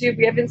have YouTube,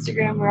 we have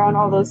Instagram, we're on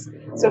all those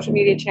social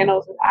media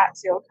channels with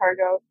 @Sail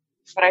Cargo.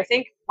 But I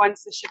think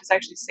once the ship is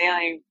actually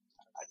sailing,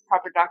 a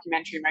proper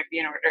documentary might be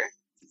in order.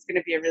 It's going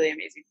to be a really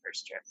amazing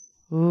first trip.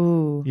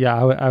 Ooh. Yeah,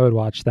 I would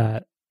watch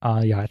that.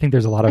 Yeah, I think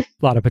there's a lot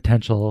of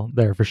potential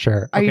there for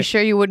sure. Are you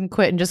sure you wouldn't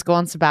quit and just go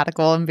on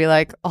sabbatical and be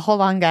like, oh,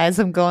 hold on, guys,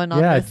 I'm going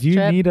on this do you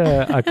trip? need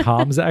a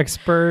comms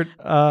expert?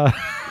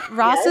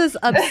 Ross is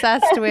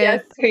obsessed with.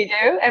 Yes, we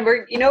do, and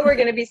we're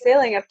going to be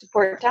sailing up to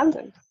Port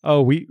Townsend.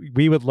 Oh, we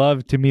would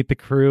love to meet the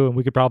crew, and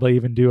we could probably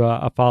even do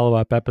a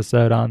follow-up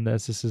episode on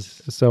this. This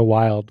is so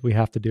wild. We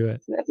have to do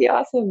it. That'd be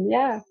awesome.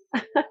 Yeah.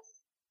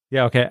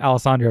 Yeah. Okay,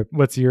 Alessandra,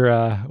 what's your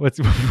what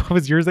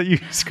was yours that you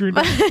screwed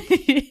up?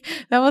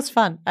 That was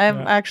fun. I'm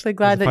actually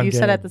glad that you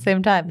said it at game. the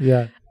same time.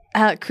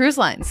 Yeah. Cruise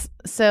lines.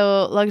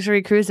 So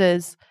luxury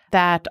cruises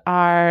that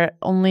are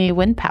only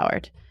wind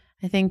powered.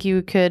 I think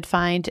you could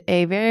find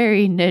a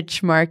very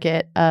niche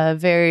market of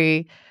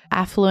very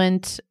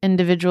affluent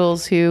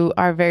individuals who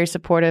are very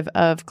supportive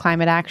of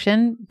climate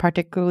action,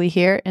 particularly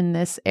here in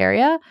this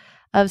area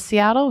of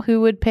Seattle,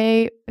 who would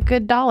pay a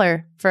good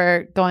 $1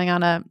 for going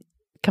on a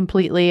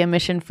completely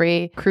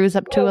emission-free cruise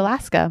up to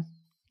Alaska.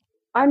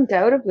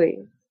 Undoubtedly,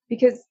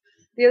 because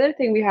the other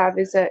thing we have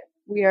is that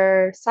we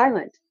are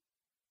silent.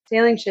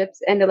 Sailing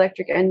ships and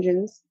electric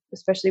engines,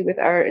 especially with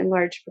our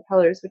enlarged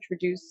propellers, which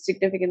reduce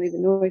significantly the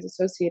noise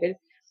associated,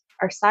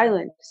 are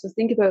silent. So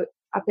think about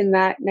up in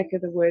that neck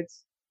of the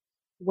woods,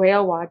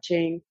 whale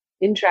watching,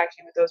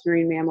 interacting with those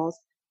marine mammals,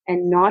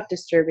 and not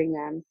disturbing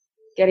them,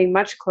 getting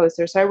much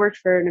closer. So I worked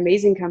for an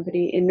amazing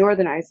company in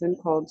Northern Iceland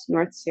called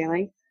North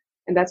Sailing,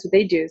 and that's what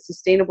they do,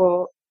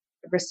 sustainable,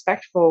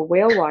 respectful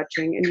whale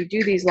watching. And you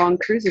do these long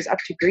cruises up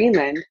to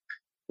Greenland,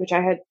 which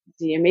I had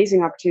the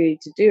amazing opportunity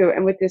to do.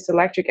 And with this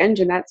electric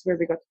engine, that's where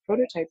we got the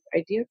prototype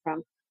idea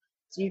from.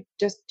 So you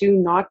just do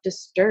not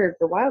disturb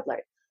the wildlife.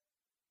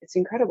 It's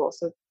incredible.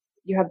 So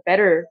you have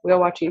better whale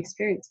watching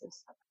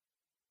experiences.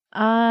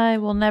 I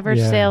will never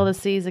sail the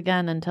seas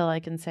again until I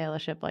can sail a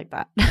ship like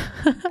that.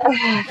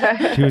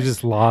 She was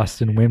just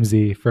lost in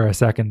whimsy for a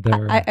second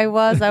there. I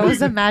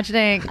was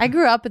imagining, I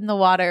grew up in the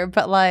water,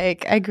 but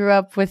like I grew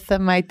up with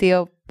my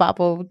Theo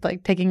Papo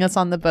like taking us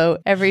on the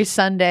boat every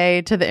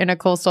Sunday to the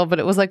intercoastal, but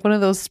it was like one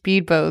of those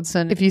speedboats.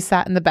 And if you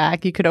sat in the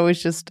back, you could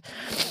always just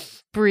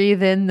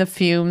breathe in the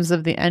fumes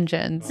of the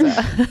engines.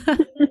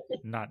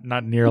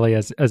 Not nearly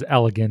as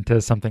elegant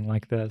as something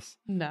like this.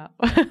 No.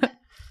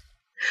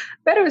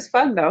 But it was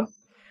fun though.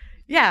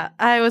 Yeah,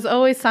 I was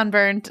always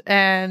sunburnt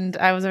and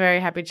I was a very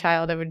happy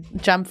child. I would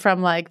jump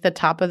from like the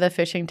top of the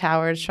fishing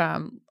towers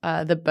from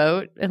the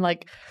boat and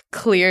like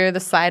clear the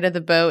side of the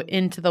boat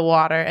into the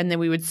water. And then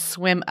we would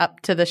swim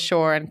up to the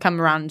shore and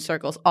come around in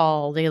circles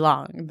all day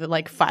long.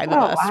 Like five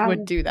of us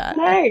would do that.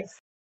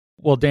 Nice.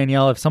 Well,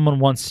 Danielle, if someone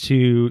wants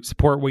to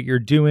support what you're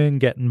doing,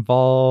 get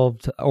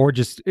involved, or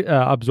just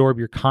absorb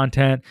your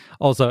content,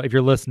 also, if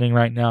you're listening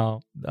right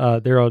now,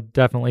 there will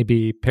definitely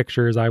be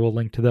pictures. I will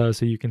link to those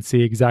so you can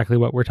see exactly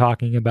what we're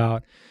talking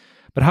about.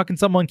 But how can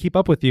someone keep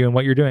up with you and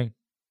what you're doing?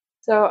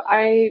 So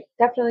I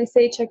definitely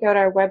say check out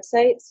our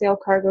website,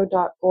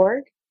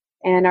 sailcargo.org.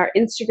 And our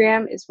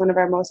Instagram is one of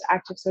our most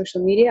active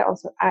social media,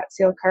 also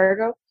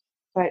 @sailcargo.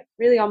 But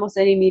really almost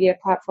any media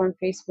platform,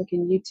 Facebook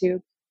and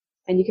YouTube.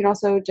 And you can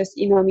also just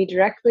email me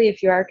directly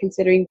if you are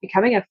considering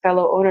becoming a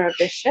fellow owner of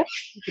this ship.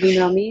 You can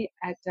email me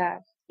at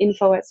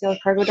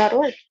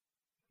info@sailcargo.org.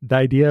 The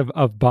idea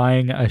of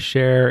buying a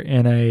share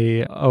in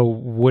a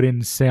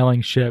wooden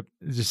sailing ship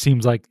just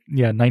seems like,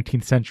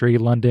 19th century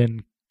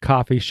London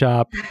coffee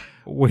shop,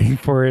 waiting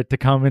for it to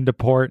come into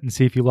port and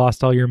see if you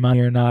lost all your money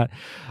or not.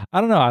 I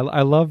don't know.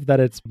 I love that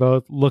it's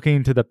both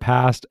looking to the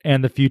past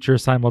and the future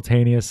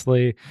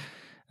simultaneously.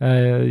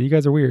 You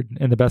guys are weird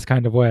in the best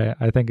kind of way.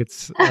 I think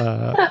it's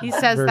he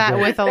says that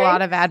with a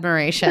lot of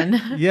admiration.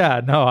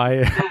 Yeah, no,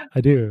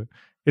 I do.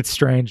 It's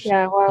strange.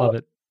 Yeah, well, love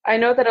it. I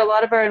know that a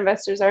lot of our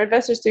investors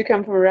do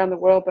come from around the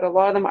world, but a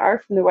lot of them are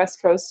from the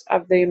west coast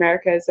of the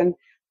Americas, and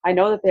I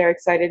know that they're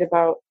excited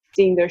about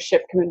seeing their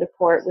ship come into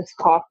port with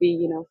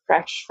coffee,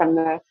 fresh from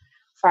the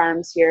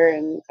farms here,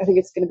 and I think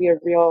it's going to be a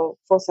real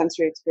full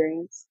sensory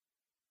experience.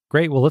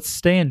 Great. Well, let's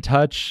stay in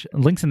touch.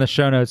 Links in the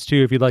show notes,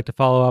 too, if you'd like to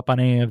follow up on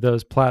any of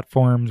those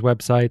platforms,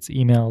 websites,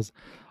 emails,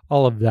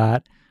 all of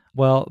that.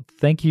 Well,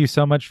 thank you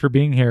so much for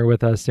being here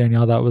with us,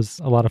 Danielle. That was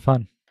a lot of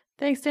fun.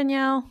 Thanks,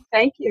 Danielle.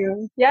 Thank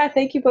you. Yeah,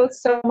 thank you both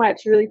so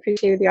much. Really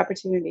appreciated the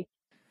opportunity.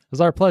 It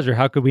was our pleasure.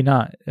 How could we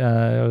not?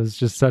 It was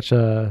just such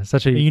a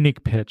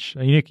unique pitch,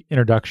 a unique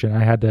introduction.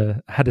 I had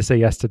to say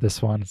yes to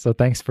this one. So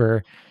thanks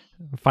for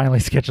finally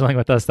scheduling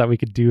with us that we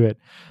could do it.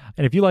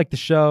 And if you like the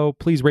show,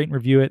 please rate and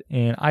review it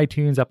in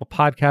iTunes, Apple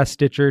Podcasts,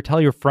 Stitcher. Tell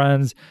your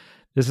friends.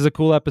 This is a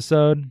cool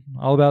episode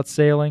all about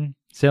sailing.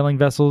 sailing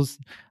vessels,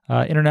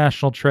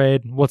 international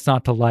trade, what's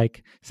not to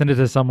like. Send it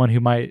to someone who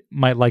might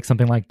like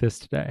something like this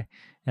today.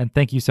 And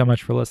thank you so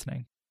much for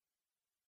listening.